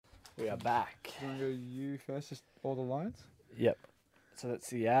We are back. You want to go you first, just all the lines? Yep. So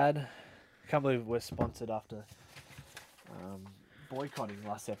that's the ad. Can't believe we're sponsored after boycotting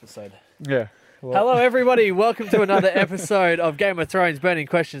last episode. Yeah. Well, Hello, everybody. Welcome to another episode of Game of Thrones Burning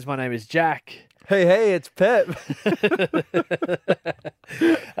Questions. My name is Jack. Hey, it's Pep.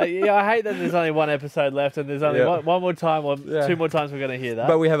 Yeah, I hate that there's only one episode left and there's only one more time or two more times we're going to hear that.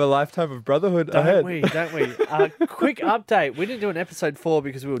 But we have a lifetime of brotherhood ahead. Don't we? Quick update. We didn't do an episode 4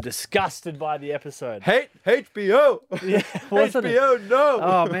 because we were disgusted by the episode. Hate HBO. Yeah, wasn't it? HBO, no.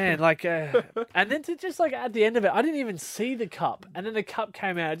 Oh, man. And then to just at the end of it, I didn't even see the cup. And then the cup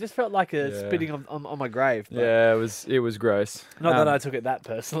came out. It just felt like spitting on my grave. But Yeah, it was gross. not that I took it that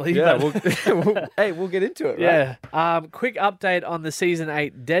personally. Yeah, but we'll get into it, right? Yeah. Quick update on the Season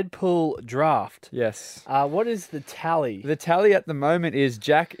 8 Deadpool draft. Yes. What is the tally? The tally at the moment is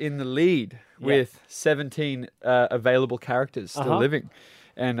Jack in the lead with 17 available characters still living.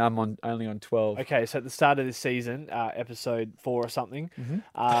 And I'm only on 12. Okay, so at the start of this season, episode 4 or something,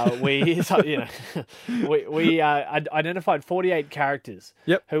 we identified 48 characters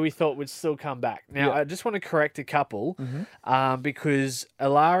who we thought would still come back. Now, I just want to correct a couple because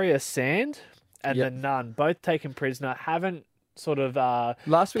Ilaria Sand and the Nun, both taken prisoner, haven't sort of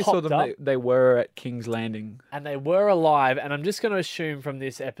Last we saw them, up. they were at King's Landing. And they were alive, and I'm just going to assume from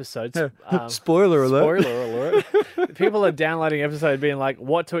this episode... Spoiler alert. Spoiler alert. People are downloading episode being like,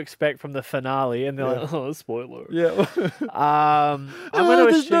 what to expect from the finale, and they're like, oh, spoiler. Yeah. I'm going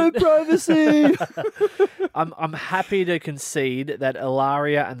to there's no privacy. I'm happy to concede that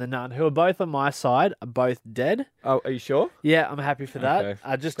Ilaria and the Nun, who are both on my side, are both dead. Oh, are you sure? Yeah, I'm happy for that. Okay.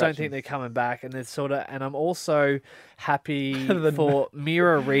 I just don't think they're coming back, and and I'm also happy for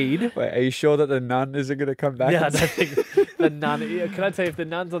Mira Reed. Wait, are you sure that the Nun isn't going to come back? Yeah, I don't think the Nun. Can I tell you, if the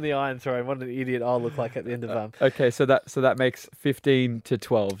Nun's on the Iron Throne, what an idiot I'll look like at the end of Okay, so that makes 15 to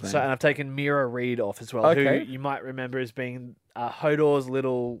 12 then. So, and I've taken Mira Reed off as well, who you might remember as being Hodor's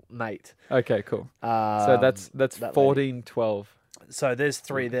little mate. Okay, cool. So that's 14, 12. So there's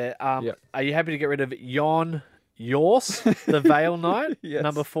 3 there. Are you happy to get rid of Jon Yorse, the Vale Knight,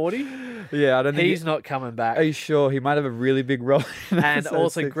 number 40? Yeah, I don't think he's not coming back. Are you sure? He might have a really big role. And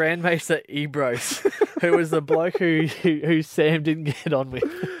also Grand Maester Ebros, who was the bloke who Sam didn't get on with.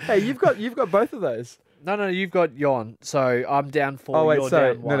 Hey, you've got both of those. No, you've got Jon. So I'm down 4. Oh wait, you're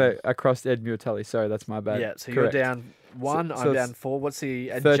sorry, down 1. No, I crossed Edmure Tully. Sorry, that's my bad. Yeah, so Correct. You're down 1. So I'm down 4. What's the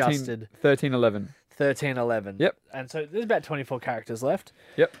adjusted? 13, 11. 13, 11. Yep. And so there's about 24 characters left.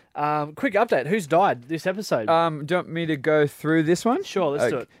 Yep. Quick update. Who's died this episode? Do you want me to go through this one? Sure, let's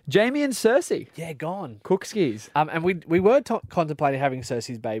do it. Jaime and Cersei. Yeah, gone. Cook skis. And we were contemplating having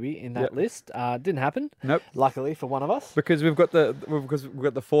Cersei's baby in that list. Didn't happen. Nope. Luckily for one of us. Because we've got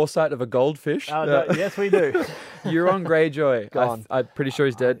the foresight of a goldfish. No, yes, we do. Euron Greyjoy. Gone. I'm pretty sure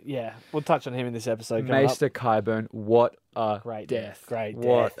he's dead. Yeah, we'll touch on him in this episode. Maester Qyburn. What a great death. Great death.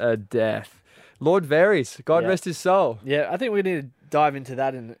 What a death. Lord Varys. God rest his soul. Yeah, I think we need to dive into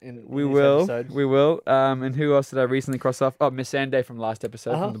that in we this will. episode. We will. And who else did I recently cross off? Oh, Missandei from last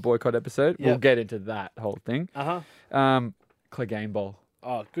episode, from the boycott episode. We'll get into that whole thing. Clegane Bowl.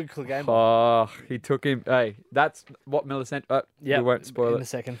 Oh, good Clegane Bowl. Oh, he took him. Hey, that's what Millicent. We won't spoil in it. a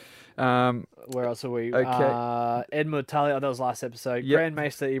second. Where else are we? Okay. Edmure Tully. Oh, that was last episode. Grand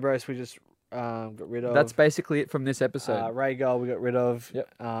Maester Ebros. We just got rid of. That's basically it from this episode. Rhaegal we got rid of.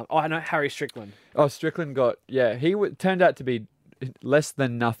 Yep. I know Harry Strickland. Oh, Strickland got he turned out to be less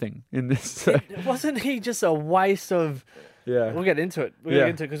than nothing in this. Wasn't he just a waste of? Yeah. We'll get into it. We'll get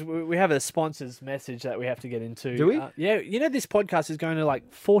into it because we have a sponsor's message that we have to get into. Do we? Yeah. You know, this podcast is going to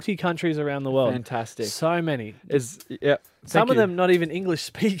 40 countries around the world. Fantastic. So many. Some of them not even English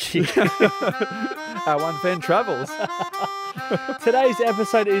speaking. Our one fan travels. Today's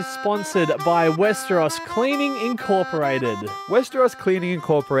episode is sponsored by Westeros Cleaning Incorporated. Westeros Cleaning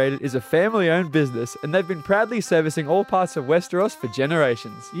Incorporated is a family-owned business, and they've been proudly servicing all parts of Westeros for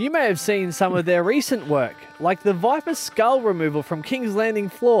generations. You may have seen some of their recent work, like the Viper skull removal from King's Landing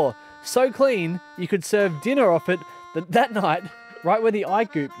floor. So clean, you could serve dinner off it that night, right where the eye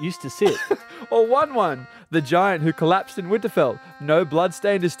goop used to sit. Or one, the giant who collapsed in Winterfell. No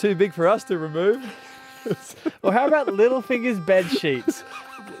bloodstain is too big for us to remove. Or how about Littlefinger's bed sheets?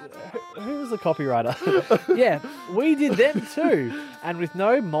 Who was the copywriter? Yeah, we did them too, and with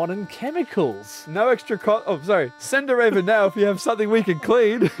no modern chemicals. No extra send her over now if you have something we can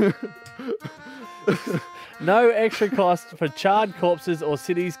clean. No extra cost for charred corpses or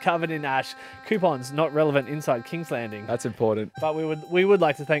cities covered in ash. Coupons not relevant inside King's Landing. That's important. But we would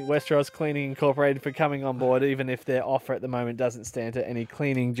like to thank Westeros Cleaning Incorporated for coming on board, even if their offer at the moment doesn't stand to any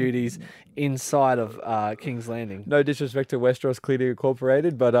cleaning duties inside of King's Landing. No disrespect to Westeros Cleaning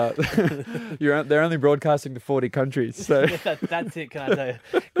Incorporated, but they're only broadcasting to 40 countries. So that's it, can I tell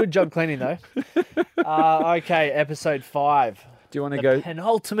you. Good job cleaning, though. Okay, episode 5. Do you want to go?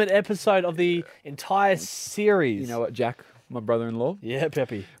 Penultimate episode of the entire series. You know what, Jack, my brother-in-law? Yeah,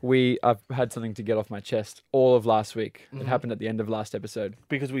 Peppy. I've had something to get off my chest all of last week. It happened at the end of last episode.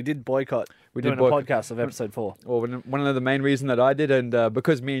 Because we did boycott doing a podcast of episode 4. Well, one of the main reasons that I did, and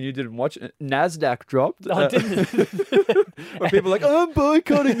because me and you didn't watch it, NASDAQ dropped. I didn't. When people are like, oh, I'm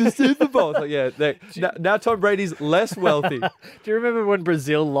boycotting the Super Bowl. It's like, yeah, now Tom Brady's less wealthy. Do you remember when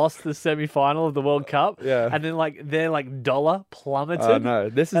Brazil lost the semi-final of the World Cup? Yeah. And then their dollar plummeted? Oh, no.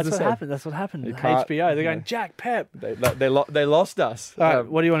 That's what happened. That's what happened. HBO. They're going, Jack, Pep. They lost us. All right,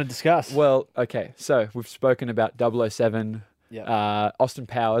 what do you want to discuss? Well, okay. So we've spoken about 007. Yep. Austin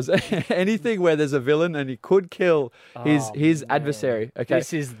Powers, anything where there's a villain and he could kill his adversary. Okay,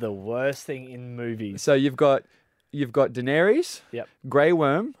 this is the worst thing in movies. So you've got Daenerys, yep, Grey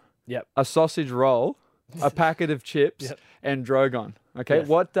Worm, yep, a sausage roll, a packet of chips, yep, and Drogon. Okay, yes.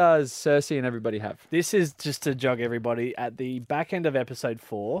 What does Cersei and everybody have? This is just to jog everybody at the back end of episode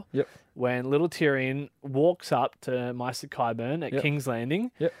 4. Yep. When little Tyrion walks up to Maester Qyburn at King's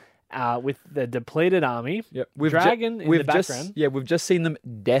Landing. Yep. With the depleted army, yep. Dragon in the background. We've just seen them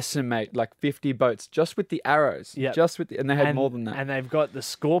decimate like 50 boats just with the arrows. Yep. And they had more than that. And they've got the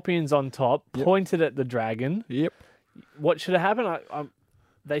scorpions on top, pointed at the dragon. Yep. What should have happened?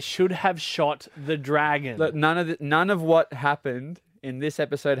 They should have shot the dragon. Look, none of what happened in this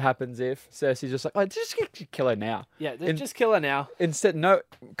episode happens if Cersei's just like, oh, just kill her now. Yeah, just kill her now. Instead, no,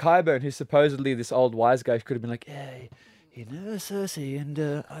 Qyburn, who's supposedly this old wise guy, could have been like, hey, you know, Cersei, and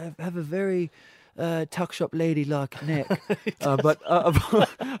I have a very tuck shop lady-like neck. But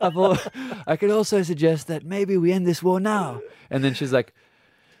I could also suggest that maybe we end this war now. And then she's like,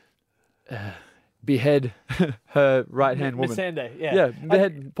 behead her right-hand woman. Missandei, yeah. Yeah,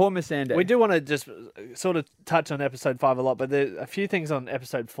 behead poor Missandei. We do want to just sort of touch on episode 5 a lot, but there's a few things on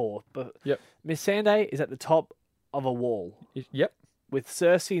episode 4. But Missandei is at the top of a wall. Yep. With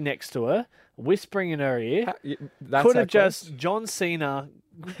Cersei next to her, whispering in her ear. That's could have just John Cena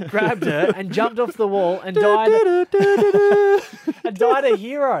grabbed her and jumped off the wall and died. And died a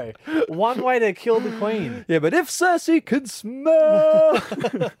hero. One way to kill the queen. Yeah, but if Cersei could smell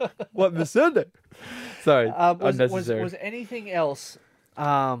what Missandei. Sorry, unnecessary. Was anything else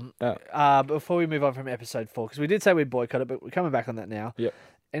before we move on from episode 4? Because we did say we'd boycott it, but we're coming back on that now. Yep.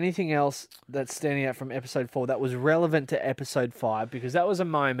 Anything else that's standing out from episode 4 that was relevant to episode 5? Because that was a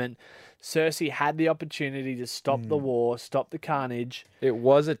moment Cersei had the opportunity to stop the war, stop the carnage. It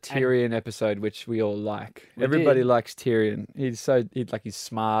was a Tyrion episode, which we all like. Everybody likes Tyrion. He's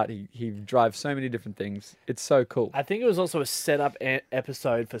smart. He drives so many different things. It's so cool. I think it was also a setup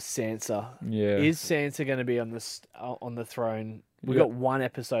episode for Sansa. Yeah. Is Sansa going to be on the throne? We've got one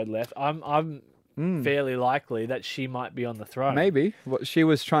episode left. I'm fairly likely that she might be on the throne. Maybe. She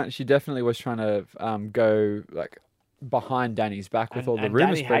definitely was trying to go like behind Dany's back with all the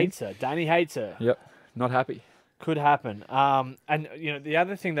rumors. Dany hates her. Yep. Not happy. Could happen. And you know, the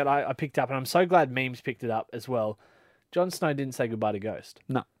other thing that I picked up, and I'm so glad memes picked it up as well. Jon Snow didn't say goodbye to Ghost.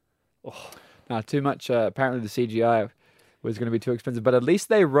 No. Oh. No, too much. Apparently the CGI was going to be too expensive, but at least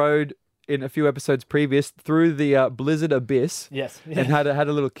they rode in a few episodes previous through the blizzard abyss. Yes. And had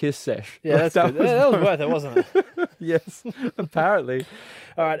a little kiss sesh. Yeah, that's good. That was worth it, wasn't it? Yes, apparently.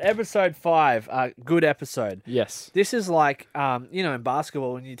 All right, episode 5, good episode. Yes. This is like, in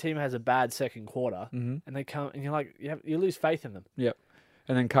basketball when your team has a bad second quarter and they come and you're like, you lose faith in them. Yep.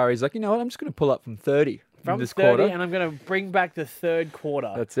 And then Curry's like, you know what, I'm just going to pull up from 30. From this 30, quarter. And I'm going to bring back the third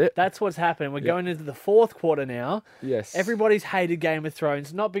quarter. That's it. That's what's happened. We're going into the fourth quarter now. Yes. Everybody's hated Game of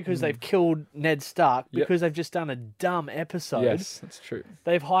Thrones, not because they've killed Ned Stark, because they've just done a dumb episode. Yes, that's true.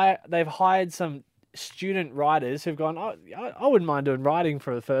 They've hired some student writers who've gone, I wouldn't mind doing writing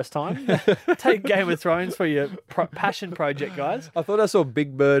for the first time. Take Game of Thrones for your passion project, guys. I thought I saw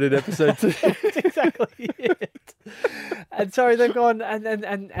Big Bird in episode 2. That's exactly it. And so they've gone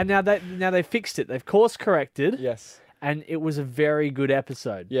and now they fixed it. They've course corrected. Yes. And it was a very good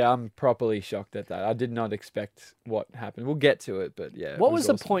episode. Yeah, I'm properly shocked at that. I did not expect what happened. We'll get to it, but yeah. What was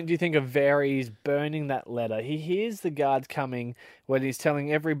the point, do you think, of Varys burning that letter? He hears the guards coming when he's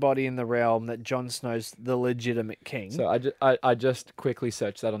telling everybody in the realm that Jon Snow's the legitimate king. So I just quickly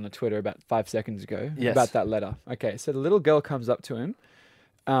searched that on the Twitter about 5 seconds ago about that letter. Okay, so the little girl comes up to him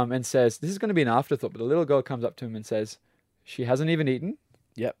and says, this is going to be an afterthought, but the little girl comes up to him and says, she hasn't even eaten.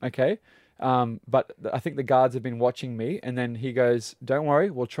 Yep. Okay. But I think the guards have been watching me. And then he goes, don't worry,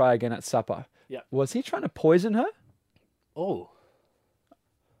 we'll try again at supper. Yep. Was he trying to poison her? Oh.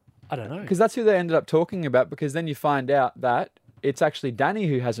 I don't know. Because that's who they ended up talking about, because then you find out that it's actually Dany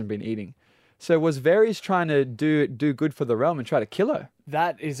who hasn't been eating. So was Varys trying to do good for the realm and try to kill her?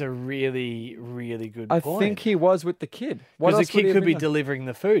 That is a really, really good point. I think he was with the kid. Because the kid could be delivering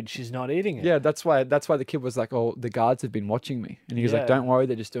the food. She's not eating it. Yeah, that's why the kid was like, oh, the guards have been watching me. And he was like, don't worry,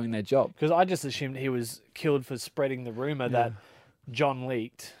 they're just doing their job. Because I just assumed he was killed for spreading the rumor that Jon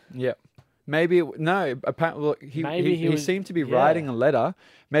leaked. Yeah. Maybe apparently he seemed to be writing a letter.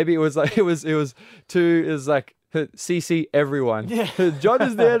 Maybe it was like it was like CC everyone. Yeah. Jon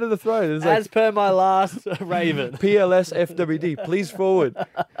is the heir to the throne. It's as per my last raven. PLS FWD, please forward.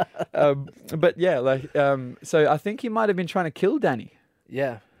 But yeah, so I think he might have been trying to kill Dany.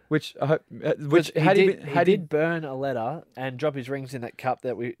 Yeah. Which he did burn a letter and drop his rings in that cup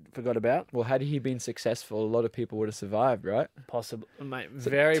that we forgot about. Well, had he been successful, a lot of people would have survived, right? Possibly, mate.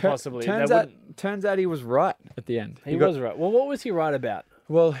 Very possibly. Turns out he was right at the end. He was right. Well, what was he right about?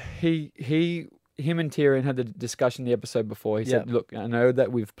 Well, him and Tyrion had the discussion the episode before. He said, look, I know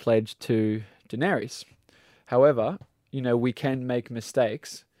that we've pledged to Daenerys. However, we can make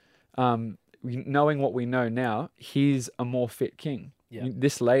mistakes. Knowing what we know now, he's a more fit king. Yeah.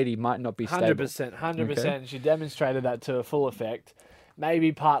 This lady might not be stable. 100%. Okay? She demonstrated that to a full effect.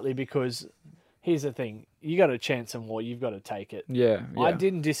 Maybe partly because, here's the thing, you got a chance in war, you've got to take it. Yeah. I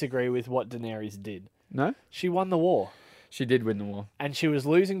didn't disagree with what Daenerys did. No? She won the war. She did win the war. And she was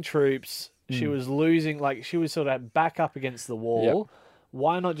losing troops. She was losing, she was sort of back up against the wall. Yep.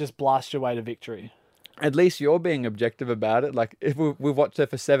 Why not just blast your way to victory? At least you're being objective about it. Like, if we've watched her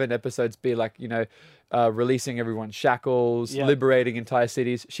for 7 episodes be like, releasing everyone's shackles, liberating entire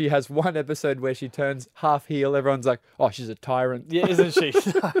cities. She has one episode where she turns half heel. Everyone's like, oh, she's a tyrant. Yeah, isn't she?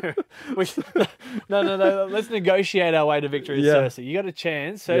 No. Let's negotiate our way to victory with Cersei. You got a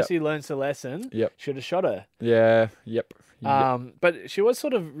chance. Cersei learns the lesson. Yep. Should have shot her. Yeah, yep. But she was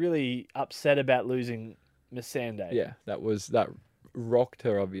sort of really upset about losing Missandei. Yeah, that rocked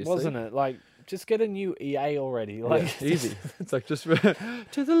her, obviously. Wasn't it? Like, just get a new EA already. Easy. It's like just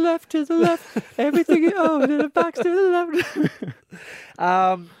to the left, everything you own, and the back's to the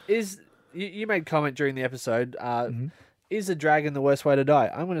left. You made comment during the episode? Is a dragon the worst way to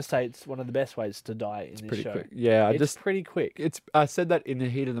die? I'm going to say it's one of the best ways to die in this show. Quick. Yeah, it's pretty quick. I said that in the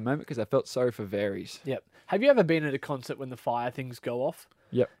heat of the moment because I felt sorry for Varys. Yep. Have you ever been at a concert when the fire things go off?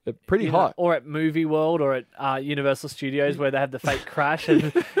 Yep, pretty hot. Or at Movie World or at Universal Studios where they have the fake crash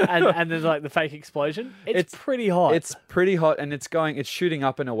and there's like the fake explosion. It's pretty hot. It's pretty hot and it's shooting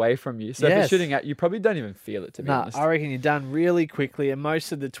up and away from you. So if it's shooting at you, probably don't even feel it, to be honest. I reckon you're done really quickly, and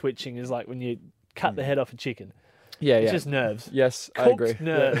most of the twitching is like when you cut the head off a chicken. Yeah, it's just nerves. Yes, Cooked I agree.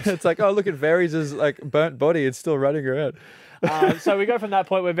 Nerves. Yeah. It's like, oh, look at Varys' burnt body. It's still running around. So we go from that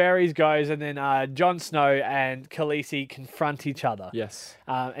point where Varys goes, and then Jon Snow and Khaleesi confront each other. Yes.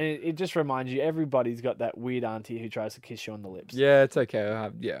 And it just reminds you, everybody's got that weird auntie who tries to kiss you on the lips. Yeah, it's okay. I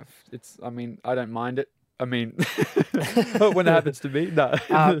don't mind it. I mean, when it happens to me, no.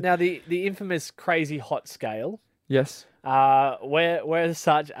 Now, the infamous crazy hot scale. Yes. Where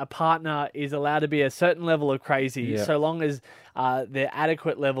such a partner is allowed to be a certain level of crazy, so long as their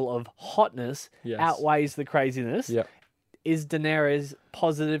adequate level of hotness outweighs the craziness. Yep. Is Daenerys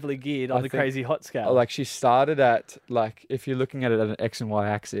positively geared on the crazy hot scale? Like, she started at, like, if you're looking at it at an X and Y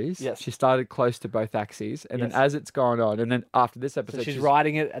axis, she started close to both axes, and then as it's gone on, and then after this episode, so she's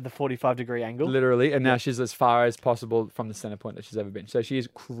riding it at the 45-degree angle, literally, and now she's as far as possible from the center point that she's ever been. So she's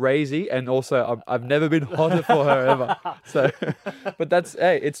crazy, and also I've never been hotter for her ever. So, but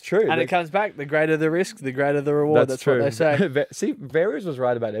it's true, and it comes back: the greater the risk, the greater the reward. That's true. What they say. See, Varys was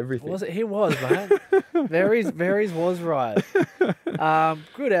right about everything. Was it? He was, man. Varys was right.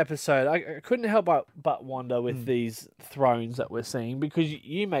 Good episode. I couldn't help but wonder with these thrones that we're seeing, because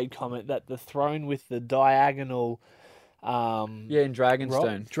you made comment that the throne with the diagonal in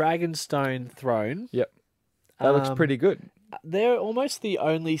Dragonstone throne. Yep. That looks pretty good. They're almost the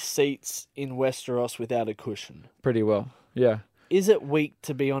only seats in Westeros without a cushion. Pretty well. Yeah. Is it weak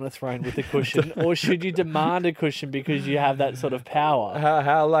to be on a throne with a cushion, or should you demand a cushion because you have that sort of power?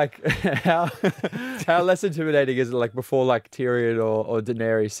 How less intimidating is it, like, before, like, Tyrion or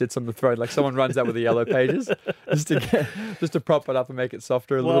Daenerys sits on the throne, like someone runs out with the yellow pages just to prop it up and make it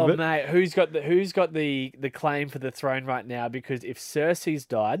softer a little bit? Well, mate, who's got the claim for the throne right now? Because if Cersei's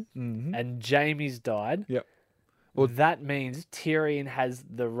died and Jaime's died, well, that means Tyrion has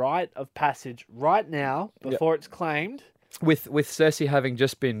the right of passage right now before it's claimed with Cersei having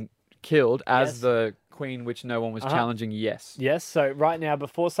just been killed as Yes. the queen, which no one was challenging. Yes. Yes, so right now,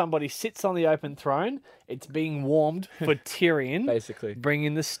 before somebody sits on the open throne, it's being warmed for Tyrion. Basically. Bring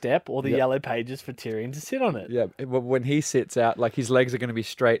in the step or the yellow pages for Tyrion to sit on it. Yeah, when he sits out, like his legs are going to be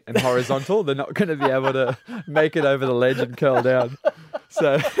straight and horizontal. They're not going to be able to make it over the ledge and curl down.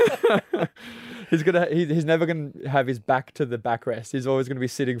 So he's never going to have his back to the backrest. He's always going to be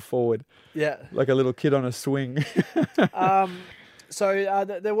sitting forward. Yeah. Like a little kid on a swing. So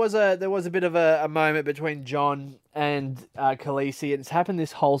there was a bit of a moment between Jon and Khaleesi, and it's happened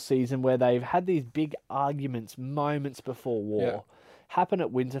this whole season where they've had these big arguments moments before war. Yeah. Happened at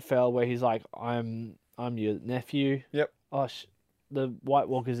Winterfell where he's like, "I'm your nephew." Yep. Oh, the White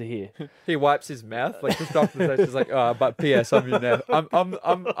Walkers are here. He wipes his mouth like just off the stage. He's like, "Oh, but P.S. I'm your nephew. I'm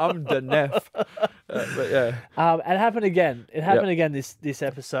the neph." But yeah. It happened again. It happened again this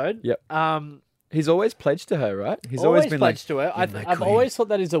episode. Yep. He's always pledged to her, right? He's always been pledged like, to her. I've always thought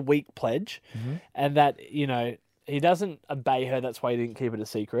that is a weak pledge, and that he doesn't obey her. That's why he didn't keep it a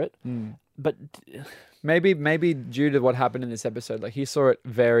secret. But maybe due to what happened in this episode, like he saw it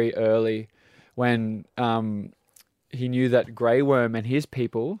very early when he knew that Grey Worm and his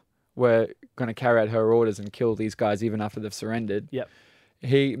people were going to carry out her orders and kill these guys even after they've surrendered. Yep.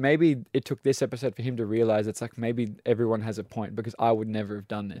 Maybe it took this episode for him to realize it's like maybe everyone has a point because I would never have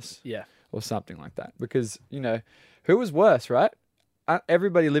done this. Yeah. Or something like that. Because, who was worse, right?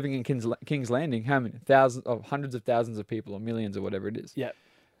 Everybody living in King's Landing, how many? Hundreds of thousands of people or millions or whatever it is. Yeah.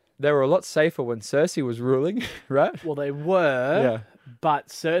 They were a lot safer when Cersei was ruling, right? Well, they were. Yeah. But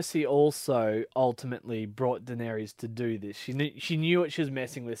Cersei also ultimately brought Daenerys to do this. She knew what she was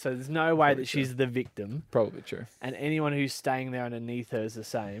messing with, so there's no way that she's the victim. Probably true. And anyone who's staying there underneath her is the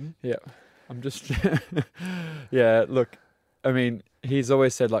same. Yeah. I'm just... yeah, look, I mean, he's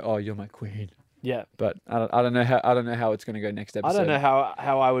always said like, "Oh, you're my queen." Yeah. But I don't know how it's going to go next episode. I don't know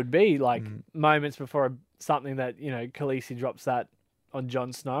how I would be like moments before something that, Khaleesi drops that on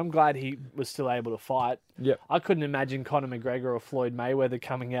Jon Snow. I'm glad he was still able to fight. Yep. I couldn't imagine Conor McGregor or Floyd Mayweather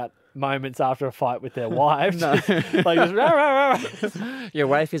coming out moments after a fight with their wives. No. Like just, rah, rah, rah. Your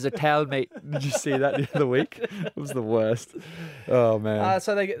wife is a towel mate. Did you see that the other week? It was the worst. Oh man.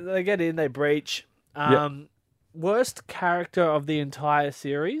 So they get in, they breach. Yep. Worst character of the entire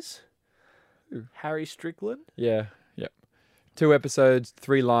series? Harry Strickland? Yeah. 2 episodes,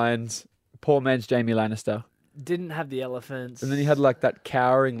 3 lines. Poor man's Jaime Lannister. Didn't have the elephants. And then he had like that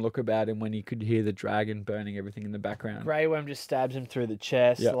cowering look about him when he could hear the dragon burning everything in the background. Grey Worm just stabs him through the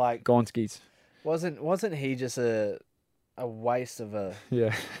chest. Yeah. Like Gonskis. wasn't he just a waste of a...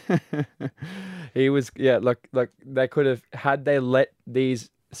 Yeah. He was, like they could have, had they let these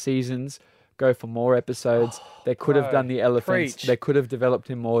seasons go for more episodes, they could have done the elephants. Preach. They could have developed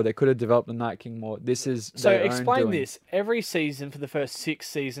him more. They could have developed the Night King more. This is So their own explain doing. this. Every season for the first 6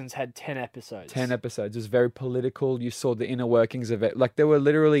 seasons had 10 episodes. 10 episodes. It was very political. You saw the inner workings of it. Like there were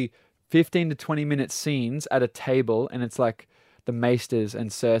literally 15 to 20 minute scenes at a table, and it's like the Maesters and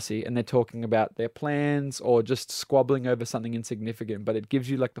Cersei, and they're talking about their plans or just squabbling over something insignificant, but it gives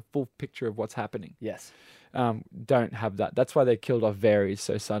you like the full picture of what's happening. Yes. Don't have that. That's why they killed off Varys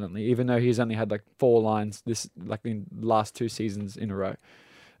so suddenly, even though he's only had like 4 lines in last 2 seasons in a row.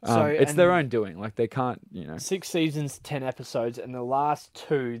 It's their own doing. Like they can't, 6 seasons, 10 episodes, and the last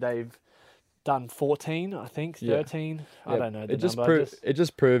 2 they've done 14, I think, 13. I don't know the number. It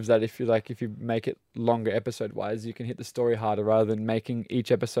just proves that if you make it longer episode wise, you can hit the story harder rather than making each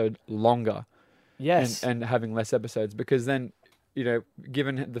episode longer. Yes. And having less episodes, because then,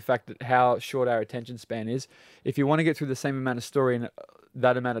 given the fact that how short our attention span is, if you want to get through the same amount of story in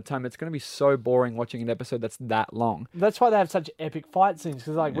that amount of time, it's going to be so boring watching an episode that's that long. That's why they have such epic fight scenes,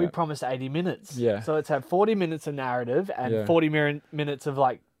 because we promised 80 minutes. Yeah. So let's have 40 minutes of narrative and 40 minutes of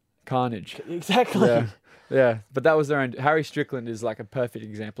carnage. Exactly. Yeah. But that was their own. Harry Strickland is like a perfect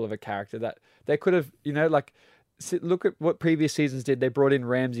example of a character that they could have, look at what previous seasons did. They brought in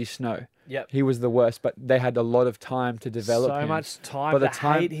Ramsay Snow. Yep. He was the worst, but they had a lot of time to develop him. So much time to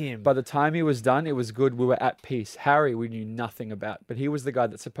hate him. By the time he was done, it was good. We were at peace. Harry, we knew nothing about, but he was the guy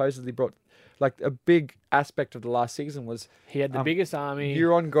that supposedly brought, a big aspect of the last season was... He had the biggest army.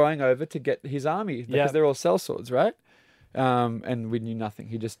 Euron going over to get his army, because they're all sellswords, right? And we knew nothing.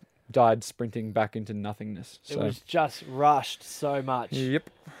 He just died sprinting back into nothingness. So. It was just rushed so much.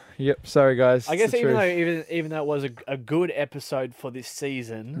 Yep. Sorry, guys. I guess even though it was a good episode for this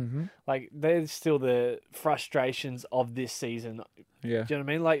season, there's still the frustrations of this season. Yeah. Do you know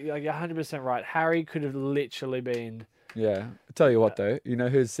what I mean? Like you're 100% right. Harry could have literally been Yeah. I tell you what, though, you know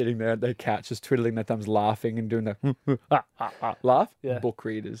who's sitting there at their couch just twiddling their thumbs, laughing and doing the laugh? Yeah. Book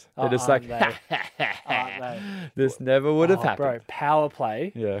readers. Oh, They're just aren't like, Aren't they? this never would have Oh, bro, happened. power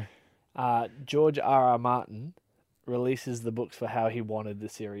play. Yeah. George R.R. Martin releases the books for how he wanted the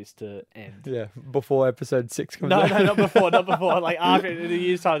series to end. Yeah. Before episode 6 comes No, out. no, not before, not before. Like after in a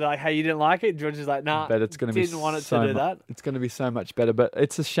year's time, they're like, "Hey, you didn't like it?" George is like, "Nah, But it's going to be didn't want it so to do that." It's going to be so much better. But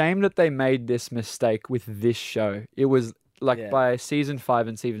it's a shame that they made this mistake with this show. It was like by season 5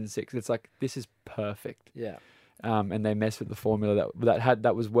 and season 6, it's like this is perfect. Yeah. And they messed with the formula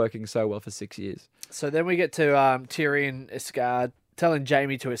that was working so well for 6 years. So then we get to Tyrion telling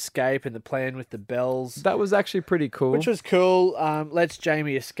Jaime to escape and the plan with the bells. That was actually pretty cool. Which was cool. Lets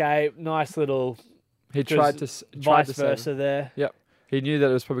Jaime escape. Nice little. He tried to vice versa there. Yep. He knew that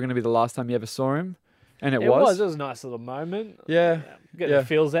it was probably going to be the last time he ever saw him, and it was. was. It was a nice little moment. Yeah. Getting the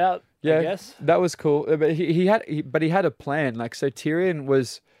feels out. Yeah. I guess that was cool. But he had a plan. Like so,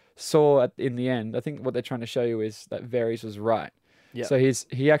 Tyrion saw in the end. I think what they're trying to show you is that Varys was right. Yeah. So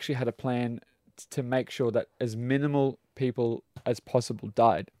he actually had a plan to make sure that as minimal people as possible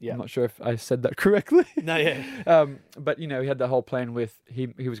died. Yeah. I'm not sure if I said that correctly. No, yeah. But he had the whole plan with he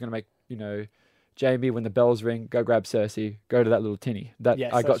was going to make Jaime, when the bells ring, go grab Cersei, go to that little tinny.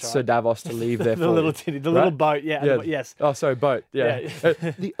 I got Sir Davos to leave there for the little tinny, the little boat, yes. Oh, sorry, boat, yeah.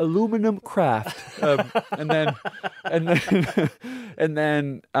 The aluminum craft, and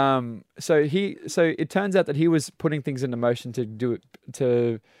then, so it turns out that he was putting things into motion to do it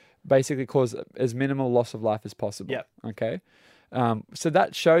to basically cause as minimal loss of life as possible. Yep. Okay. So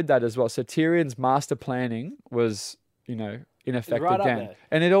that showed that as well. So Tyrion's master planning was, in effect right again. there.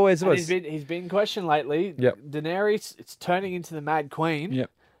 And it always was. He's been questioned lately. Yep. Daenerys, it's turning into the Mad Queen. Yep.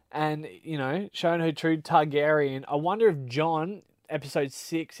 And, showing her true Targaryen. I wonder if Jon, episode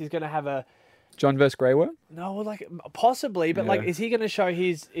 6, is going to have a... Jon versus Grey Worm? No, like, possibly. But, is he going to show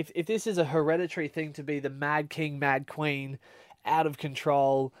his... If this is a hereditary thing to be the Mad King, Mad Queen, out of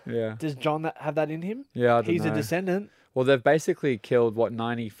control, does Jon have that in him? Yeah, I don't He's know. a descendant. Well, they've basically killed,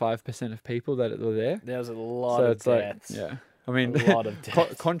 95% of people that were there? There was a lot of deaths. I mean, a lot of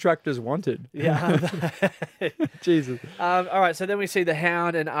deaths. Contractors wanted. Yeah. Jesus. All right, so then we see the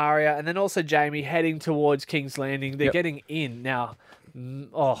Hound and Arya, and then also Jaime heading towards King's Landing. They're getting in. Now,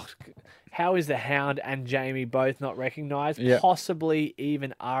 how is the Hound and Jaime both not recognised? Yep. Possibly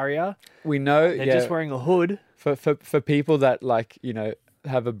even Arya. We know They're just wearing a hood. For people that,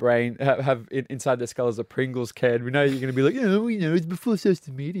 have a brain, have inside their skull as a Pringles can. We know you're going to be like, we know it's before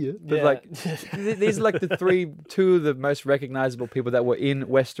social media. But these are the two of the most recognizable people that were in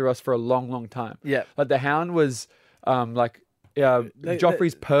Westeros for a long, long time. Yeah. Like the Hound was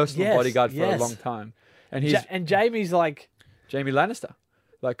Joffrey's personal bodyguard for a long time. And and Jaime's like... Jaime Lannister.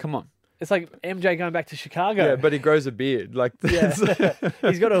 Like, come on. It's like MJ going back to Chicago. Yeah, but he grows a beard. Like,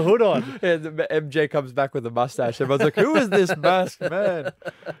 he's got a hood on. Yeah, MJ comes back with a mustache. Everyone's like, "Who is this masked man?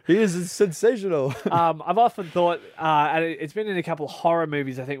 He is sensational." I've often thought, and it's been in a couple of horror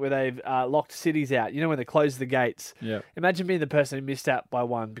movies, I think, where they've locked cities out. When they close the gates. Yeah. Imagine being the person who missed out by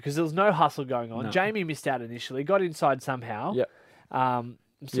one because there was no hustle going on. No. Jaime missed out initially, got inside somehow. Yeah.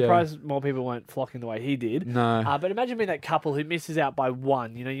 I'm surprised more people weren't flocking the way he did. No. But imagine being that couple who misses out by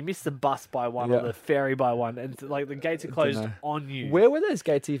one. You miss the bus by one or the ferry by one, and the gates are closed on you. Where were those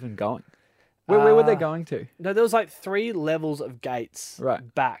gates even going? Where were they going to? No, there was 3 levels of gates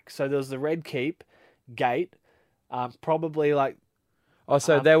back. So there was the Red Keep gate, probably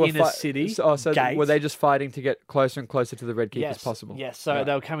so they were in a city. So gate. were they just fighting to get closer and closer to the Red Keep as possible? Yes, so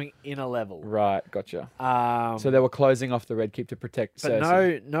they were coming in a level. Right, gotcha. So they were closing off the Red Keep to protect but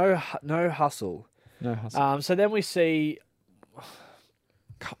Cersei. no hustle. No hustle. So then we see...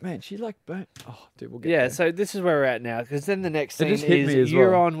 God, man, she burnt. Oh, dude, we'll get Yeah, there. so this is where we're at now. Because then the next scene just hit me is as well.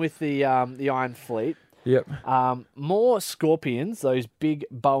 Euron with the Iron Fleet. Yep. More scorpions, those big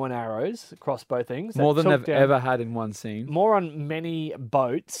bow and arrows, crossbow things. More than they've ever had in one scene. More on many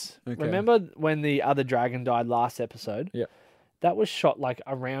boats. Okay. Remember when the other dragon died last episode? Yep. That was shot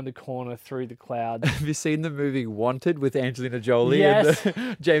around a corner through the clouds. Have you seen the movie Wanted with Angelina Jolie Yes.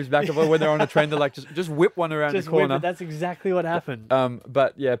 and James McAvoy when they're on a train? They're like, just whip one around the corner. That's exactly what happened.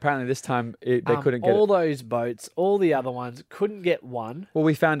 But yeah, apparently this time they couldn't get all it. those boats, all the other ones couldn't get one. Well,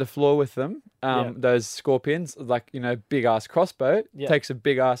 we found a flaw with them. Those scorpions, big ass crossbow, takes a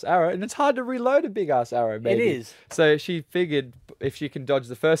big ass arrow, and it's hard to reload a big ass arrow. Maybe. It is. So she figured if she can dodge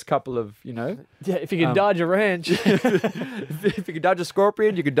the first couple of, Yeah, if you can dodge a wrench. if you can dodge a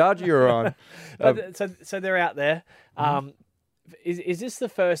scorpion, you can dodge a Euron. So they're out there. Is this the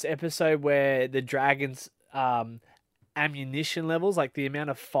first episode where the dragons ammunition levels, like the amount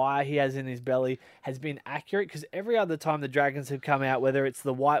of fire he has in his belly, has been accurate. Because every other time the dragons have come out, whether it's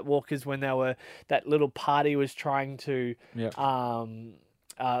the White Walkers when they were that little party was trying to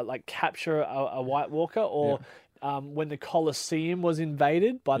like capture a White Walker, or when the Colosseum was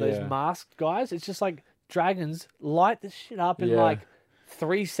invaded by those masked guys, it's just like dragons light the shit up in like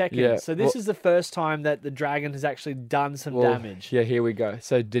 3 seconds. Yeah. So this is the first time that the dragon has actually done some damage. Yeah, here we go.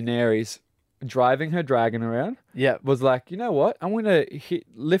 So Daenerys driving her dragon around was like, you know what? I'm going to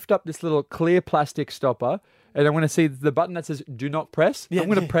lift up this little clear plastic stopper, and I'm going to see the button that says "Do not press." I'm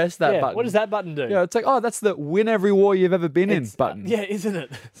going to press that button. What does that button do? Yeah, it's like, oh, that's the win every war you've ever been in button. Yeah, isn't it?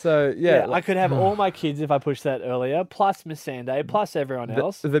 So, I could have all my kids if I pushed that earlier, plus Miss Sanday, plus everyone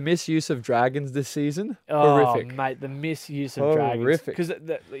else. The misuse of dragons this season, horrific. Mate, the misuse of dragons. Horrific. Because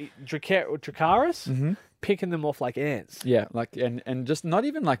Dracarys, picking them off like ants. Yeah, like and just not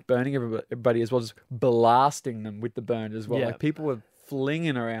even like burning everybody as well, just blasting them with the burn as well. Yeah. Like people were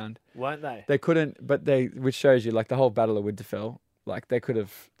flinging around. Weren't they? They couldn't, but which shows you like the whole Battle of Winterfell, like they could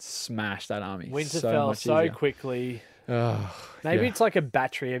have smashed that army. Winterfell so quickly. Maybe it's like a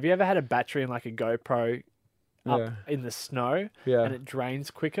battery. Have you ever had a battery in like a GoPro up in the snow and it drains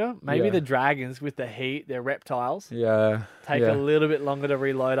quicker? Maybe the dragons with the heat, they're reptiles. Take a little bit longer to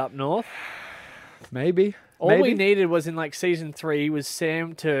reload up north. Maybe. All we needed was in like season 3 was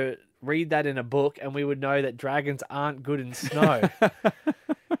Sam to read that in a book, and we would know that dragons aren't good in snow.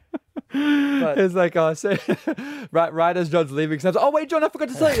 But it's like, right as John's leaving, Sam's like, oh wait, John, I forgot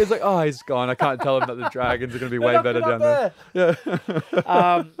to say. It's like, oh, he's gone. I can't tell him that the dragons are going to be way better down there. Yeah.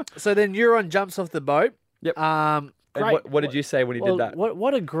 So then Euron jumps off the boat. Yep. Great. What did you say when he did that?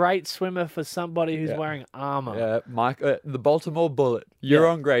 What a great swimmer for somebody who's wearing armor. Yeah, Mike, the Baltimore Bullet,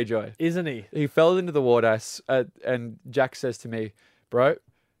 Euron Greyjoy, isn't he? He fell into the water, and Jack says to me, "Bro,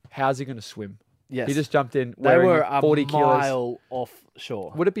 how's he going to swim?" Yes. He just jumped in. They were 40 a mile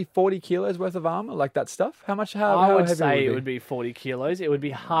offshore. Would it be 40 kilos worth of armor, like that stuff? How much? How I would heavy say would it would be 40 kilos. It would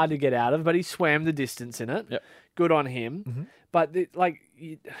be hard to get out of, but he swam the distance in it. Yep. Good on him. But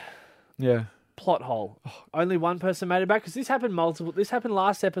plot hole. Only one person made it back, because this happened multiple. This happened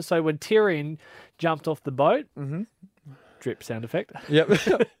last episode when Tyrion jumped off the boat. Drip sound effect. Yep.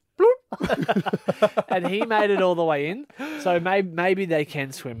 And he made it all the way in. So maybe they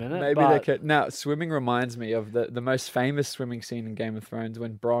can swim in it. Maybe they can. Now, swimming reminds me of the most famous swimming scene in Game of Thrones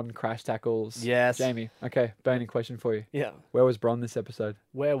when Bronn crash tackles Jaime. Okay, burning question for you. Yeah. Where was Bronn this episode?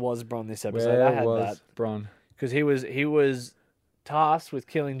 Where was Bronn this episode? I had that. Bronn? Because he was tasked with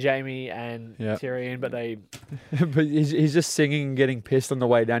killing Jaime and Tyrion, but they... But he's just singing and getting pissed on the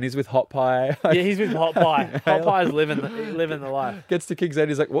way down. He's with Hot Pie. Yeah, he's with Hot Pie. Hot Pie's living the life. Gets to King's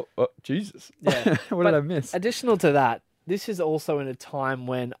End, he's like, what? Oh, Jesus. Yeah. What did I miss? Additional to that, this is also in a time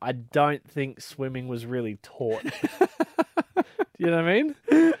when I don't think swimming was really taught. You know what I mean?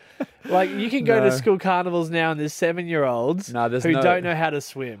 Like, you can go to school carnivals now and there's 7-year-olds who don't know how to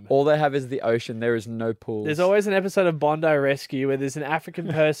swim. All they have is the ocean. There is no pools. There's always an episode of Bondi Rescue where there's an African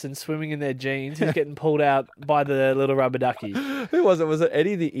person swimming in their jeans who's getting pulled out by the little rubber ducky. Who was it? Was it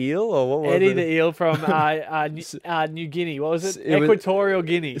Eddie the Eel or what was it? Eddie the Eel from New Guinea. What was it? Equatorial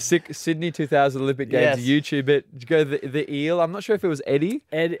Guinea. Sydney 2000 Olympic Games. Yes. YouTube it. Go the Eel. I'm not sure if it was Eddie.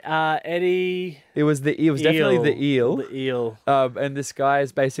 Eddie. It was the Eel. It was definitely the Eel. The Eel. And this guy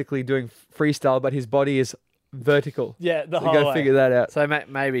is basically doing freestyle, but his body is vertical. Yeah, the so whole you gotta figure that out. So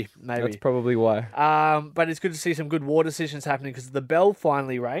maybe that's probably why. But it's good to see some good war decisions happening, because the bell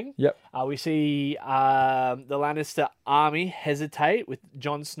finally rang. Yep. We see the Lannister army hesitate with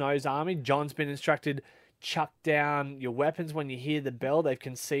Jon Snow's army. Jon's been instructed, chuck down your weapons when you hear the bell. They've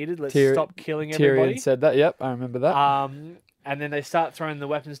conceded. Let's stop killing everybody. Tyrion said that. Yep, I remember that. And then they start throwing the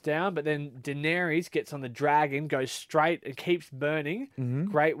weapons down, but then Daenerys gets on the dragon, goes straight and keeps burning.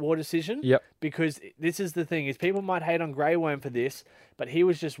 Great war decision. Yep. Because this is the thing, is people might hate on Grey Worm for this, but he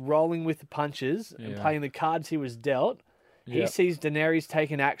was just rolling with the punches and playing the cards he was dealt. He sees Daenerys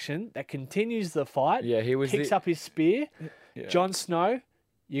taking action. That continues the fight. Yeah, he picks up his spear. Yeah. The Snow,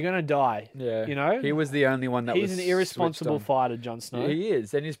 you're going to die. Yeah. You know? He was the only one that He's an irresponsible fighter, Jon Snow. He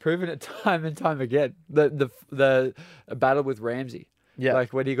is, and he's proven it time and time again. The battle with Ramsay. Yeah.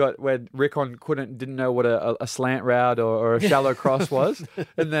 Like when Rickon didn't know what a slant route or a shallow cross was,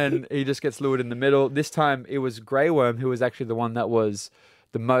 and then he just gets lured in the middle. This time it was Grey Worm who was actually the one that was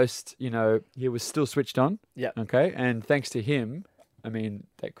the most, he was still switched on. Yeah. Okay. And thanks to him, I mean,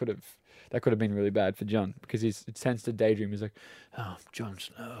 that could have been really bad for Jon, because it tends to daydream. He's like, oh, Jon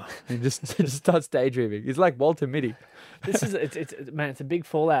Snow. He just starts daydreaming. He's like Walter Mitty. It's a big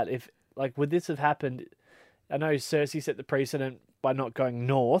fallout. If, like, would this have happened? I know Cersei set the precedent by not going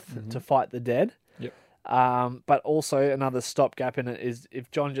north to fight the dead. Yep. But also another stopgap in it is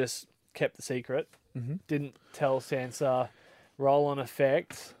if Jon just kept the secret, didn't tell Sansa, roll-on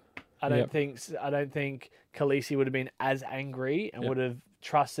effect. I don't think Khaleesi would have been as angry and would have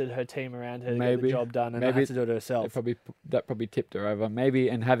trusted her team around her to get the job done and not have to do it herself. That probably tipped her over. Maybe,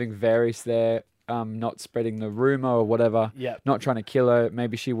 and having Varys there, not spreading the rumor or whatever, not trying to kill her.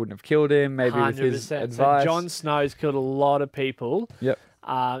 Maybe she wouldn't have killed him. Maybe 100%. With his advice. So Jon Snow's killed a lot of people. Yep.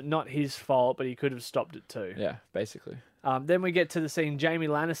 Not his fault, but he could have stopped it too. Yeah, basically. Then we get to the scene. Jaime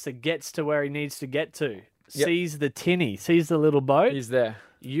Lannister gets to where he needs to get to. Sees the tinny, sees the little boat. He's there.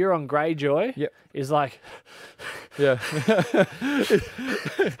 Euron Greyjoy is like, yeah.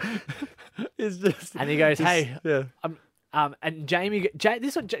 It's just, and he goes, "Hey, and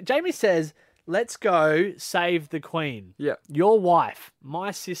Jamie says, let's go save the Queen. Yeah, your wife, my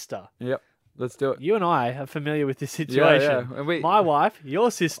sister. Yep, let's do it. You and I are familiar with this situation. Yeah. And my wife,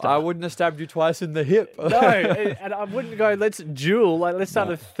 your sister. I wouldn't have stabbed you twice in the hip. No, and I wouldn't go. Let's duel. Like, let's start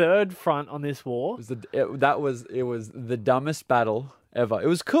a third front on this war. It was the dumbest battle ever. It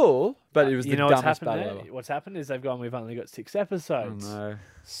was cool, but it was the dumbest battle ever. What's happened is they've gone, we've only got 6 episodes. Oh, no.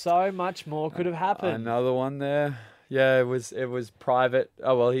 So much more could have happened. Another one there. Yeah, it was private.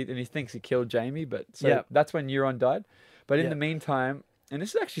 Oh, well, he thinks he killed Jaime, but that's when Euron died. But in the meantime, and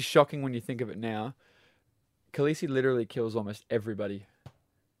this is actually shocking when you think of it now, Khaleesi literally kills almost everybody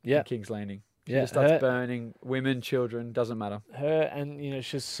in King's Landing. She just starts burning women, children, doesn't matter. Her, and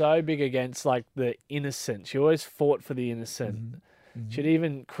she's so big against like the innocent. She always fought for the innocent. Mm-hmm. She'd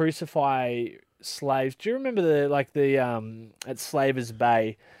even crucify slaves. Do you remember at Slavers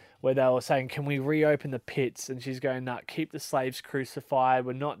Bay where they were saying, can we reopen the pits? And she's going, no, keep the slaves crucified.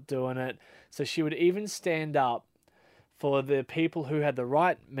 We're not doing it. So she would even stand up for the people who had the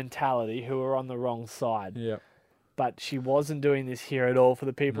right mentality, who were on the wrong side. Yeah. But she wasn't doing this here at all for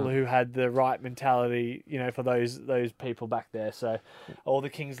the people who had the right mentality, for those people back there. So all the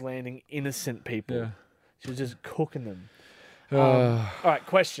King's Landing innocent people. Yeah. She was just cooking them. All right,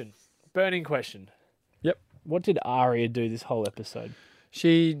 burning question. Yep. What did Arya do this whole episode?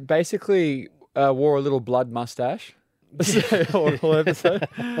 She basically wore a little blood mustache. Whole episode,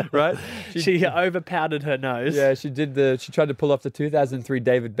 right? She overpowdered her nose. Yeah, she tried to pull off the 2003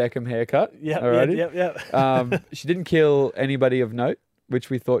 David Beckham haircut. Yep. She didn't kill anybody of note, which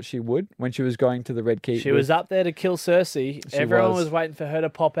we thought she would when she was going to the Red Keep. She was up there to kill Cersei. Everyone was waiting for her to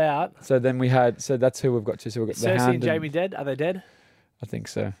pop out. So then that's who we've got to. So we've got Cersei the Hound and Jaime dead. Are they dead? I think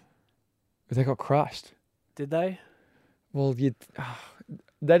so. But they got crushed. Did they? Well,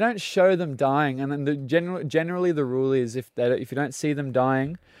 they don't show them dying, and then generally the rule is if you don't see them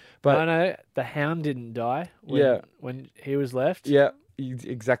dying, but no, the Hound didn't die. When he was left. Yeah,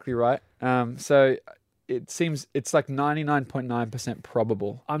 exactly right. So it seems it's like 99.9%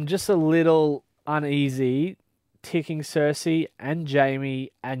 probable. I'm just a little uneasy ticking Cersei and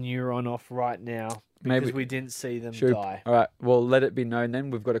Jaime and Euron off right now because we didn't see them die. All right, well, let it be known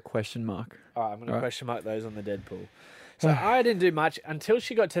then. We've got a question mark. All right, I'm going to question mark those on the Deadpool. So I didn't do much until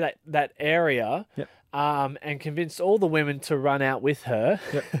she got to that area and convinced all the women to run out with her.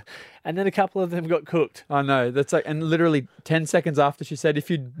 Yep. And then a couple of them got cooked. I know. That's and literally 10 seconds after she said,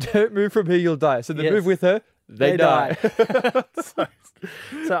 if you don't move from here, you'll die. So they move with her, they die. So,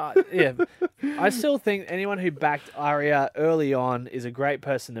 I still think anyone who backed Arya early on is a great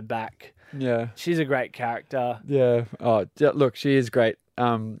person to back. Yeah. She's a great character. Yeah. Oh, look, she is great.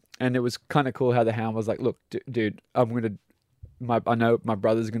 And it was kind of cool how the Hound was like, look, dude, I know my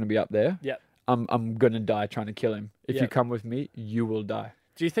brother's going to be up there. Yep. I'm going to die trying to kill him. If you come with me, you will die.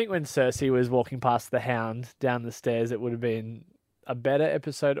 Do you think when Cersei was walking past the Hound down the stairs, it would have been a better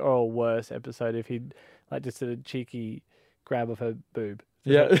episode or a worse episode if he'd just did a cheeky grab of her boob?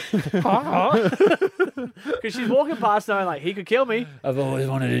 Yeah. Because she's walking past knowing he could kill me. I've always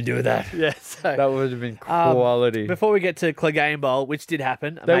wanted to do that. Yeah, so, that would have been quality. Before we get to Clegane Bowl, which did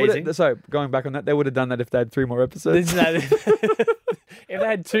happen, amazing. So going back on that, they would have done that if they had 3 more episodes. If they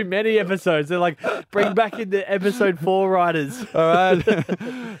had too many episodes, they're like, bring back in the episode 4 writers. All right.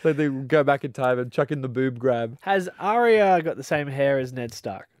 So they go back in time and chuck in the boob grab. Has Arya got the same hair as Ned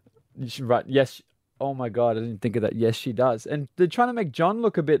Stark? Right. Yes. Oh my God, I didn't think of that. Yes, she does. And they're trying to make Jon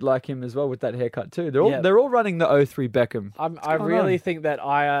look a bit like him as well with that haircut too. They're all running the 03 Beckham. I really think that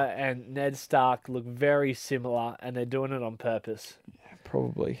Arya and Ned Stark look very similar and they're doing it on purpose. Yeah,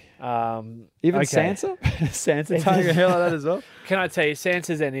 probably. Even Sansa? Sansa tying her hair like that as well? Can I tell you,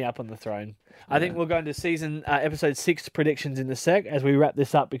 Sansa's ending up on the throne. I think we'll go into episode 6 predictions in a sec as we wrap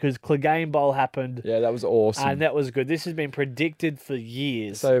this up because Clegane Bowl happened. Yeah, that was awesome. And that was good. This has been predicted for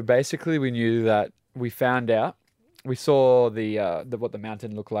years. So basically we knew that we found out we saw the what the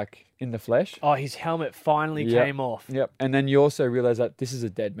mountain looked like in the flesh. Oh, his helmet finally came off. Yep. And then you also realize that this is a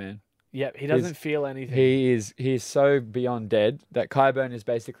dead man. Yep, he doesn't feel anything. He is so beyond dead that Qyburn has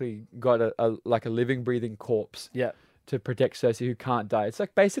basically got a living, breathing corpse. Yep. To protect Cersei, who can't die. It's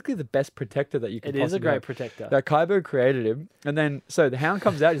like basically the best protector that you can possibly have. It is a great protector. That Qyburn created him. And then, so the Hound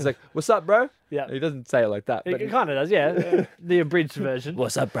comes out. He's like, "What's up, bro?" Yeah. He doesn't say it like that. It kind of does, yeah. The abridged version.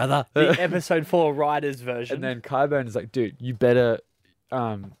 "What's up, brother?" The episode 4 writers version. And then Qyburn is like, "Dude, you better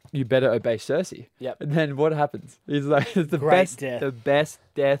obey Cersei." Yep. And then what happens? He's like, "It's the best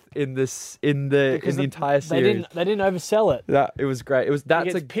death in the entire series." They didn't oversell it. Yeah, it was great. He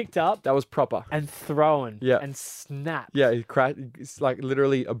gets picked up. That was proper. And thrown. Yeah. And snapped. Yeah, it's like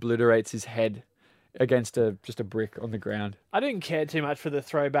literally obliterates his head against just a brick on the ground. I didn't care too much for the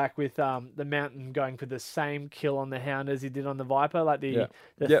throwback with the Mountain going for the same kill on the Hound as he did on the Viper, like the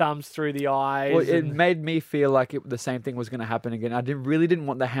thumbs through the eyes. Well, it made me feel like the same thing was going to happen again. I really didn't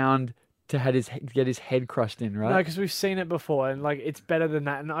want the Hound to get his head crushed in, right? No, because we've seen it before, and like it's better than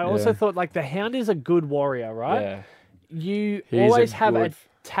that. And I also thought like the Hound is a good warrior, right? Yeah. You always have a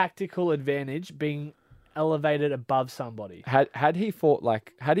tactical advantage being elevated above somebody. Had he fought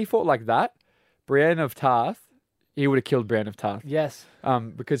like that, Brienne of Tarth, he would have killed Brienne of Tarth. Yes.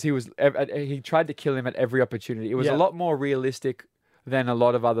 Because he tried to kill him at every opportunity. It was a lot more realistic than a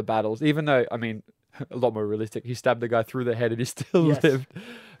lot of other battles. Even though, I mean, a lot more realistic. He stabbed the guy through the head and he still lived.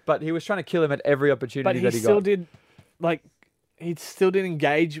 But he was trying to kill him at every opportunity that he got. He still did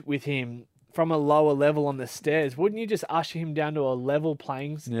engage with him from a lower level on the stairs. Wouldn't you just usher him down to a level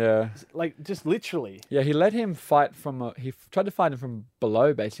playing? Yeah. Like, just literally. Yeah, he let him fight he tried to fight him from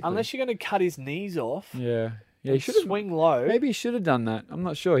below, basically. Unless you're going to cut his knees off. Yeah. Yeah, he should swing low. Maybe he should have done that. I'm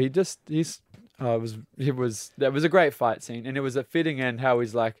not sure. That was a great fight scene, and it was a fitting end. How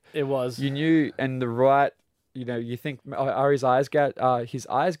he's like, it was. You knew, and the right, you think are his eyes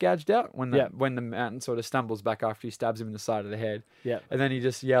gouged out when the Mountain sort of stumbles back after he stabs him in the side of the head. Yeah, and then he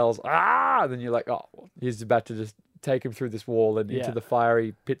just yells ah, and then you're like, oh, he's about to just take him through this wall and into the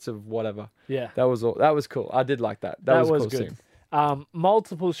fiery pits of whatever. Yeah, that was cool. I did like that. That was a cool good. Scene.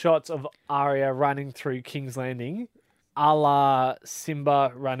 Multiple shots of Arya running through King's Landing, a la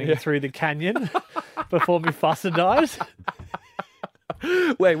Simba running through the canyon before Mufasa dies.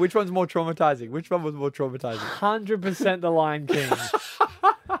 Wait, which one's more traumatizing? Which one was more traumatizing? 100% the Lion King.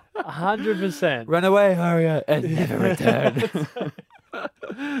 100%. Run away, Arya, and never return.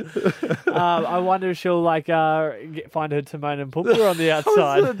 I wonder if she'll find her Timon and Pumbaa on the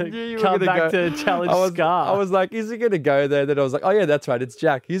outside. Come back to challenge Scar. I was like, is he gonna go there? Then I was like, oh yeah, that's right, it's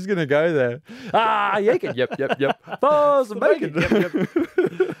Jack. He's gonna go there. Ah, Yakin. Yep. Oh, some bacon.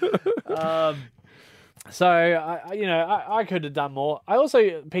 Yep. So I could have done more. I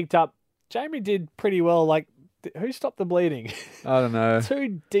also picked up Jaime did pretty well. Like, who stopped the bleeding? I don't know.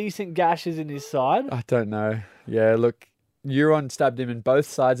 2 decent gashes in his side. I don't know. Yeah, look. Euron stabbed him in both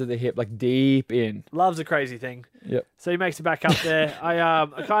sides of the hip, like deep in. Love's a crazy thing. Yep. So he makes it back up there. I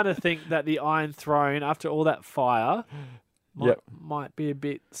kind of think that the Iron Throne, after all that fire, might be a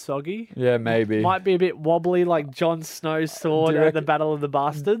bit soggy. Yeah, maybe. Might be a bit wobbly, like Jon Snow's sword at the Battle of the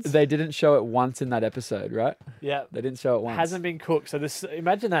Bastards. They didn't show it once in that episode, right? Yeah. They didn't show it once. Hasn't been cooked. So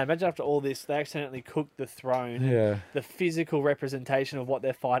imagine that. Imagine after all this, they accidentally cooked the throne. Yeah. The physical representation of what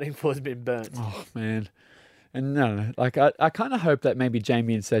they're fighting for has been burnt. Oh, man. And no, like I kind of hope that maybe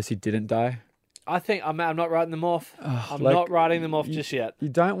Jaime and Cersei didn't die. I think I'm not writing them off. I'm not writing them off just yet. You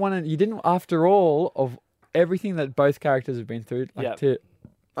don't want to. You didn't, after all of everything that both characters have been through. I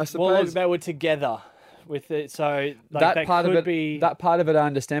suppose. Well, look, they were together with it, so that part of it. That part of it, I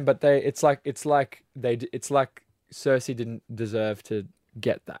understand, but it's like Cersei didn't deserve to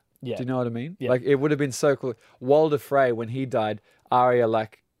get that. Yeah. Do you know what I mean? Yeah. Like, it would have been so cool. Walder Frey, when he died, Arya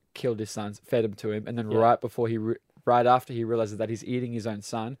killed his sons, fed him to him, and then right after he realizes that he's eating his own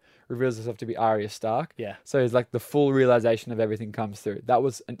son, reveals himself to be Arya Stark. Yeah. So it's like the full realization of everything comes through. That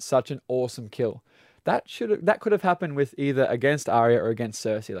was such an awesome kill. That could have happened with either against Arya or against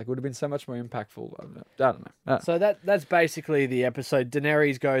Cersei. Like, it would have been so much more impactful. I don't know. So that's basically the episode.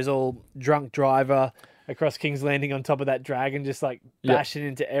 Daenerys goes all drunk driver across King's Landing on top of that dragon, just bashing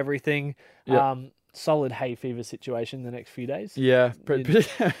into everything. Yep. Solid hay fever situation the next few days. Yeah.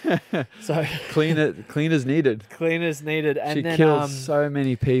 So cleaners needed. Cleaners needed. And she then killed so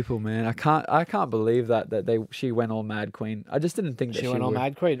many people, man. I can't believe that she went all Mad Queen. I just didn't think that she went all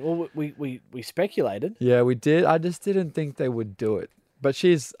Mad Queen. Well, we speculated. Yeah, we did. I just didn't think they would do it. But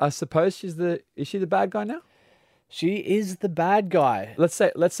I suppose is she the bad guy now? She is the bad guy. Let's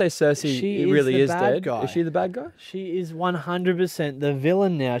say Cersei really is dead. Guy. Is she the bad guy? She is 100% the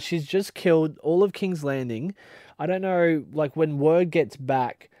villain now. She's just killed all of King's Landing. I don't know, like when word gets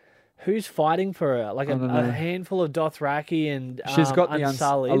back, who's fighting for her? Like a handful of Dothraki and she's got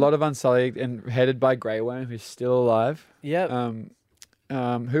Unsullied. a lot of Unsullied and headed by Grey Worm, who's still alive. Yeah.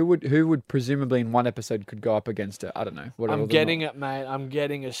 Who would presumably in one episode could go up against her? I don't know. I'm getting it, mate. I'm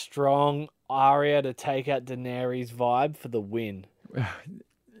getting a strong Arya to take out Daenerys vibe for the win.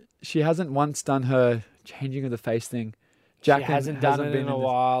 She hasn't once done her changing of the face thing. She hasn't done it in a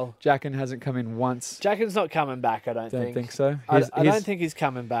while. Jaqen hasn't come in once. Jaqen's not coming back, I don't think. Don't think so. I don't think he's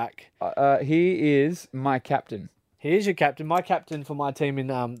coming back. He is my captain. He is your captain. My captain for my team in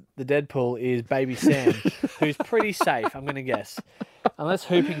the Deadpool is Baby Sam, who's pretty safe, I'm going to guess. Unless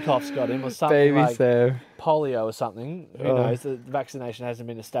whooping cough's got him or something Baby Sam. Polio or something. Who knows? The vaccination hasn't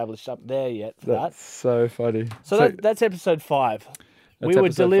been established up there yet for that. That's so funny. So that's episode 5. We were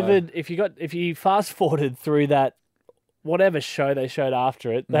delivered. 5. If you fast forwarded through that, whatever show they showed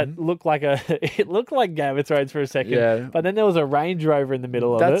after it, that looked like it looked like Game of Thrones for a second. Yeah. But then there was a Range Rover in the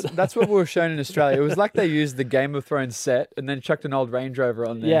middle of it. That's what we were shown in Australia. It was like they used the Game of Thrones set and then chucked an old Range Rover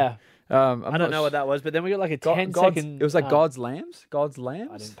on there. Yeah. I don't know what that was, but then we got like a 10-second... It was like God's Lambs? God's Lambs?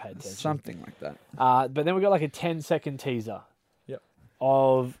 I didn't pay attention. Something like that. But then we got like a 10-second teaser. Yep.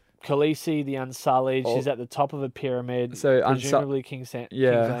 Of Khaleesi, the Unsullied. She's at the top of a pyramid. So presumably King's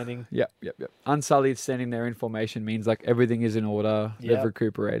Landing. Yep. Unsullied standing there in formation means like everything is in order. Yep. They've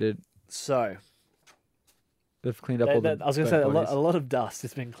recuperated. So... They've cleaned up all the... I was going to say, a lot of dust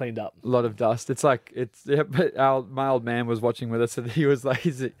has been cleaned up. A lot of dust. It's like... But my old man was watching with us and he was like...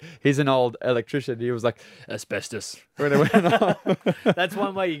 He's an old electrician. He was like, asbestos. When it went off. That's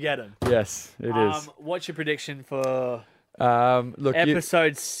one way you get him. Yes, it is. What's your prediction for look,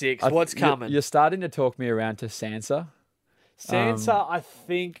 episode 6? What's coming? You're starting to talk me around to Sansa. Sansa, I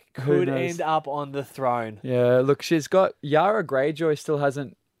think, could end up on the throne. Yeah, look, she's got... Yara Greyjoy still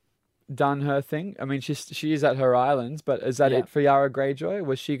hasn't done her thing. I mean, she is at her islands, but is that it for Yara Greyjoy?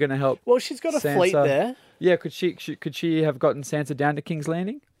 Was she going to help? Well, she's got a fleet there. Yeah, could she have gotten Sansa down to King's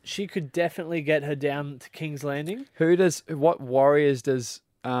Landing? She could definitely get her down to King's Landing. What warriors does...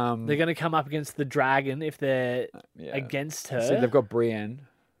 they're going to come up against the dragon if they're against her. So they've got Brienne.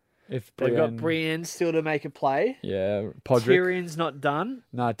 They've got Brienne still to make a play. Yeah, Podrick. Tyrion's not done.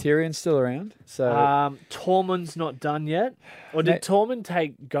 Nah, Tyrion's still around. So Tormund's not done yet. Or did Tormund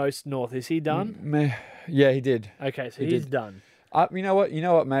take Ghost North? Is he done? Yeah, he did. Okay, so he's done. You know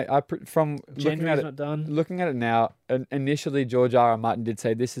what, mate? Looking at it, not done. Looking at it now, initially George R. R. Martin did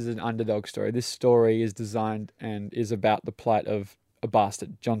say this is an underdog story. This story is designed and is about the plight of a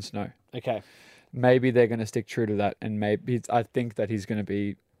bastard, Jon Snow. Okay. Maybe they're going to stick true to that, and maybe I think that he's going to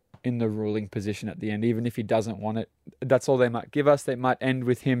be in the ruling position at the end, even if he doesn't want it. That's all they might give us. They might end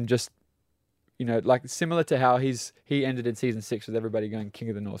with him just, like similar to how he ended in season 6 with everybody going King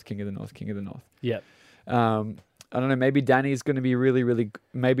of the North, King of the North, King of the North. Yep. I don't know. Maybe Dany's going to be really, really.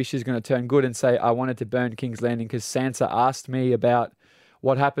 Maybe she's going to turn good and say, "I wanted to burn King's Landing because Sansa asked me about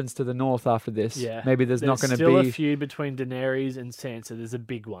what happens to the North after this." Yeah. Maybe there's not going to be still a feud between Daenerys and Sansa. There's a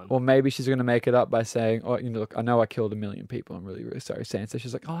big one. Or maybe she's going to make it up by saying, "Oh, look, I know I killed 1 million people. I'm really, really sorry, Sansa."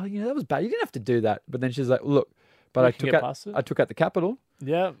 She's like, "Oh, that was bad. You didn't have to do that." But then she's like, "Look, but I took out the capital."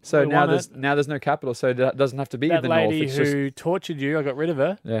 Yeah. So now there's no capital. So it doesn't have to be that the lady North. who tortured you. I got rid of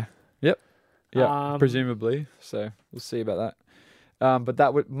her. Yeah. Yep. Yeah, presumably. So we'll see about that.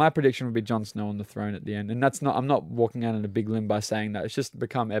 But my prediction would be Jon Snow on the throne at the end, and I'm not walking out on a big limb by saying that. It's just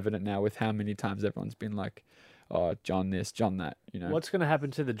become evident now with how many times everyone's been like, "Oh, Jon this, Jon that." What's going to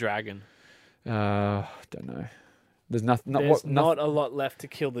happen to the dragon? Don't know. There's nothing. There's not a lot left to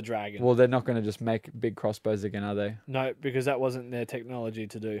kill the dragon. Well, they're not going to just make big crossbows again, are they? No, because that wasn't their technology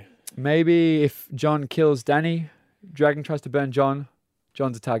to do. Maybe if Jon kills Dany, dragon tries to burn Jon.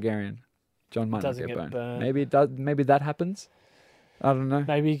 Jon's a Targaryen. Jon might not get burned. Maybe it does. Maybe that happens. I don't know.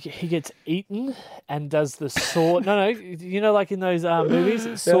 Maybe he gets eaten and does the sword. No, like in those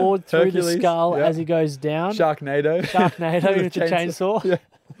movies, sword through Hercules, the skull as he goes down. Sharknado with the chainsaw.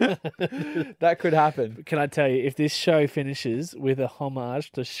 Yeah. That could happen. Can I tell you, if this show finishes with a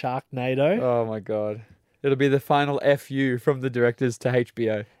homage to Sharknado? Oh my God. It'll be the final FU from the directors to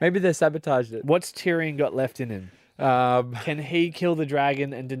HBO. Maybe they sabotaged it. What's Tyrion got left in him? Can he kill the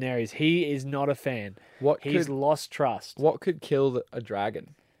dragon and Daenerys? He is not a fan. He's lost trust. What could kill a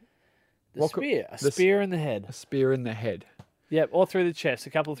dragon? A spear in the head. A spear in the head. Yep, or through the chest.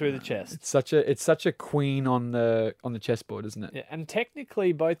 A couple through the chest. It's such a queen on the chessboard, isn't it? Yeah, and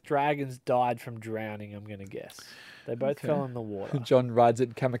technically both dragons died from drowning, I'm going to guess. They both fell in the water. Jon rides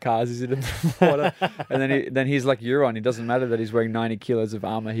it kamikazes it in the water. And then he's like Euron. It doesn't matter that he's wearing 90 kilos of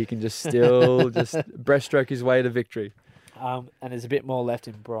armor. He can just still just breaststroke his way to victory. And there's a bit more left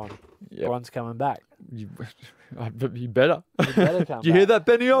in Bronn. Yep. Bronn's coming back. You better. You better come Did you hear that,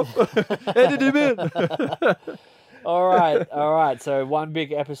 Benioff? Edit him in. All right. So one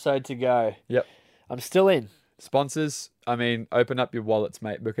big episode to go. Yep. I'm still in. Sponsors, I mean, open up your wallets,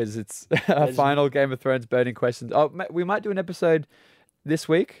 mate, because it's our final Game of Thrones burning questions. Oh, we might do an episode this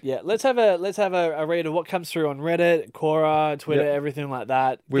week. Yeah, let's have a read of what comes through on Reddit, Quora, Twitter, everything like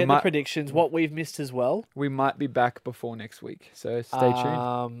that. Get the predictions, what we've missed as well. We might be back before next week, so stay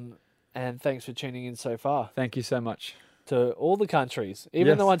tuned. And thanks for tuning in so far. Thank you so much. To all the countries,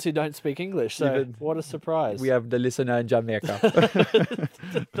 even the ones who don't speak English. So what a surprise. We have the listener in Jamaica.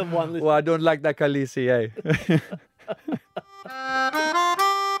 The one listener. Well, I don't like that Khaleesi, eh?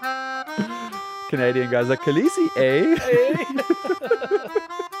 Canadian guys like Khaleesi, eh?